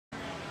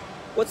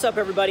What's up,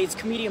 everybody? It's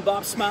comedian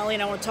Bob Smiley,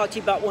 and I want to talk to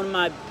you about one of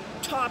my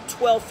top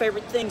 12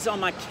 favorite things on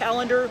my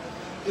calendar,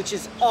 which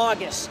is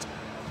August.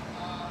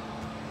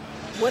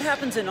 What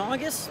happens in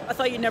August? I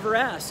thought you'd never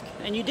ask,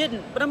 and you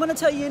didn't, but I'm going to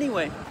tell you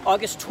anyway.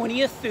 August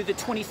 20th through the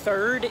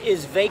 23rd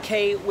is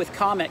Vacay with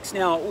Comics.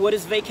 Now, what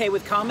is Vacay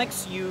with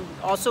Comics? You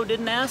also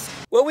didn't ask?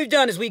 What we've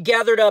done is we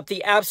gathered up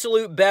the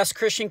absolute best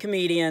Christian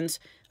comedians,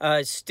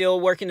 still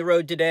working the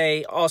road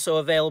today, also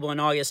available in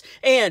August.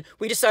 And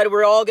we decided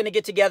we're all going to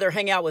get together,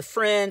 hang out with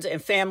friends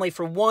and family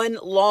for one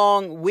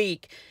long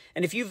week.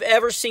 And if you've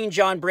ever seen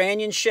John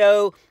Brannon's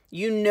show,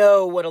 you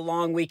know what a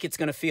long week it's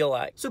going to feel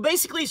like. So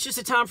basically, it's just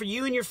a time for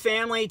you and your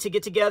family to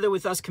get together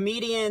with us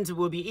comedians.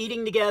 We'll be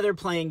eating together,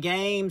 playing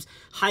games,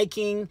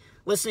 hiking,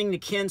 listening to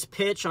Ken's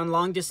pitch on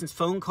long-distance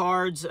phone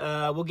cards.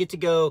 We'll get to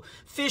go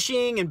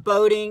fishing and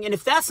boating. And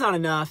if that's not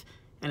enough,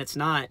 and it's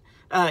not,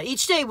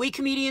 each day we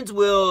comedians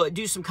will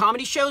do some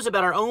comedy shows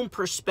about our own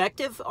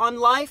perspective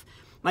on life.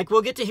 Like,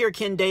 we'll get to hear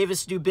Ken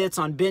Davis do bits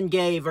on Ben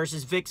Gay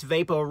versus Vicks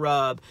Vapo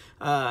Rub.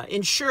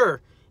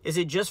 Ensure, is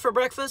it just for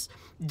breakfast?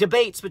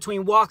 Debates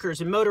between walkers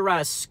and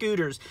motorized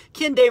scooters.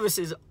 Ken Davis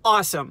is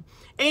awesome.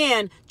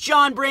 And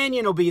John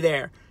Brannon will be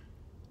there.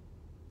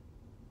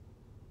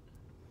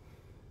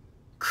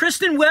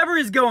 Kristen Weber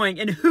is going.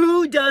 And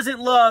who doesn't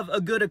love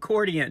a good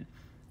accordion?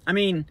 I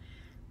mean,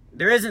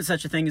 there isn't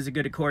such a thing as a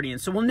good accordion,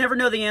 so we'll never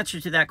know the answer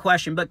to that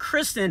question. But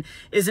Kristen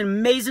is an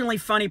amazingly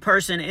funny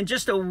person and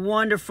just a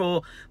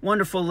wonderful,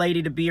 wonderful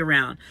lady to be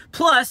around.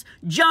 Plus,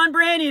 John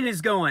Brannon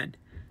is going.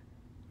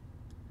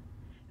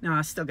 No,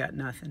 I still got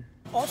nothing.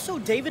 Also,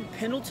 David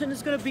Pendleton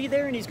is going to be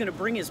there, and he's going to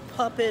bring his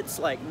puppets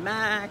like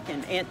Mac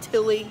and Aunt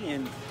Tilly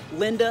and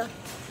Linda.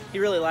 He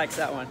really likes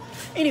that one.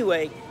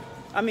 Anyway,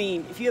 I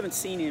mean, if you haven't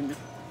seen him,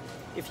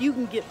 if you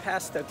can get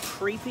past the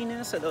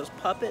creepiness of those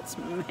puppets,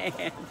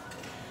 man,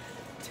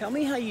 tell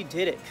me how you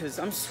did it, because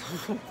I'm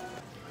so...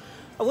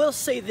 I will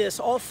say this,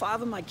 all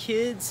 5 of my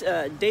kids,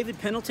 David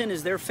Pendleton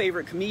is their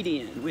favorite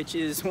comedian, which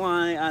is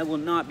why I will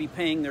not be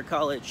paying their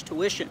college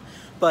tuition.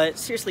 But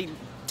seriously,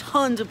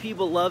 tons of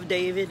people love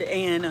David,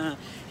 and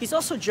he's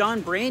also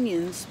John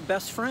Brannon's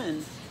best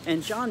friend,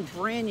 and John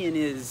Brannon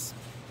is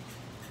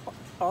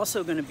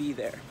also going to be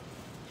there.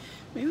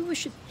 Maybe we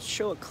should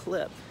show a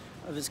clip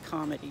of his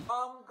comedy.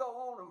 I'm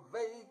going to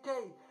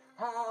vacay.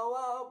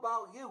 How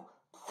about you?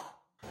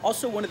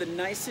 Also, one of the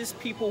nicest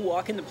people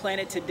walking the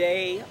planet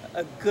today,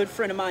 a good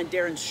friend of mine,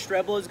 Darren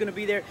Strebel, is going to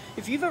be there.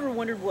 If you've ever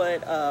wondered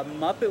what a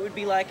Muppet would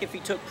be like if he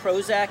took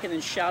Prozac and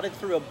then shouted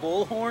through a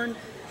bullhorn,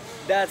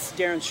 that's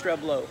Darren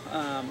Streblo.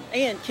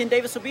 And Ken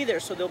Davis will be there,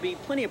 so there'll be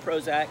plenty of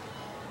Prozac.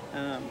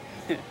 I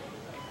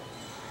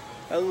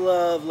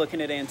love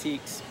looking at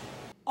antiques.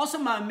 Also,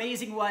 my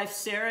amazing wife,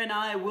 Sarah, and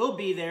I will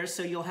be there,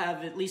 so you'll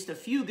have at least a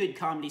few good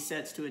comedy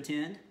sets to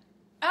attend.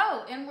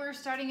 Oh, and we're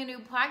starting a new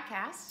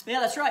podcast.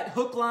 Yeah, that's right.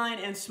 Hook, Line,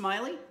 and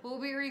Smiley.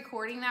 We'll be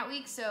recording that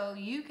week, so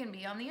you can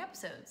be on the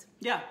episodes.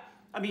 Yeah,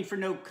 I mean, for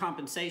no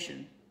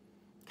compensation.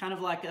 Kind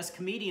of like us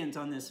comedians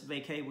on this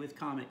Vacay with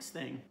Comics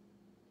thing.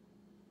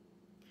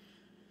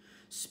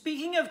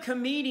 Speaking of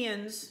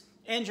comedians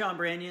and John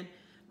Brannon,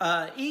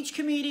 each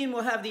comedian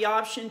will have the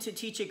option to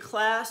teach a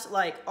class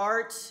like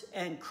arts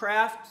and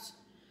crafts,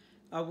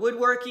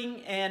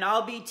 woodworking, and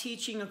I'll be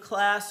teaching a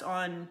class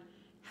on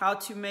how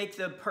to make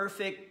the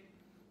perfect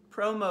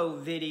promo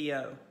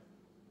video.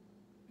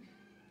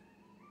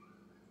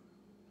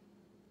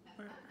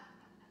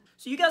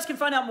 So you guys can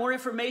find out more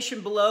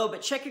information below,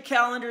 but check your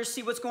calendars,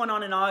 see what's going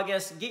on in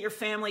August, get your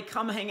family,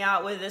 come hang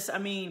out with us. I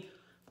mean,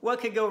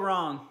 what could go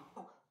wrong?